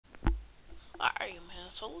Alright, man.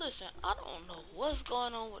 So listen, I don't know what's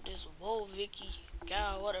going on with this Whoa Vicky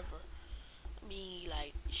guy, whatever. I mean,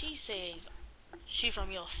 like, she says she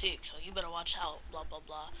from your six, so you better watch out. Blah blah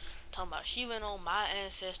blah. Talking about she went on my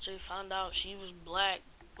ancestry, found out she was black.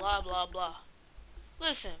 Blah blah blah.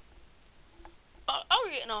 Listen, I'm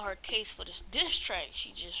getting on her case for this diss track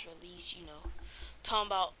she just released. Talking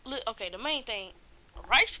about. Okay, the main thing,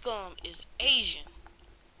 Ricegum is Asian,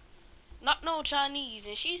 not no Chinese,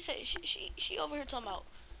 and she said she over here talking about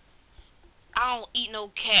I don't eat no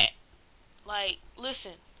cat. Like,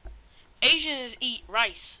 listen, Asians eat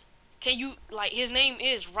rice. Can you like his name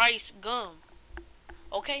is Ricegum,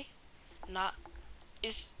 okay? Not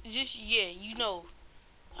it's just yeah,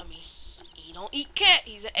 I mean, he don't eat cat.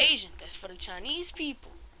 He's an Asian. That's for the Chinese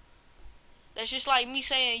people. That's just like me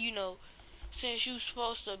saying, since you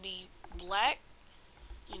supposed to be black,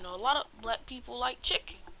 a lot of black people like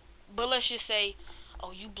chicken. But let's just say,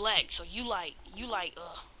 oh, you black, so you like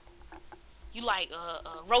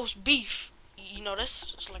roast beef.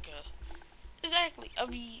 That's it's like a exactly. I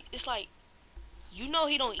mean, it's like he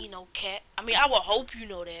don't eat no cat. I mean, I would hope you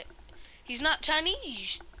know that. He's not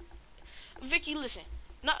Chinese. Vicky, listen.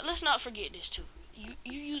 Let's not forget this too. You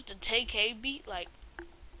use the TK beat, like,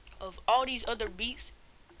 of all these other beats.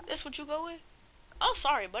 That's what you go with. I'm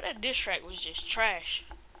sorry, but that diss track was just trash.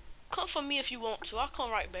 Come for me if you want to. I'll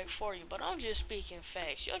come right back for you. But I'm just speaking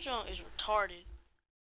facts. Your junk is retarded.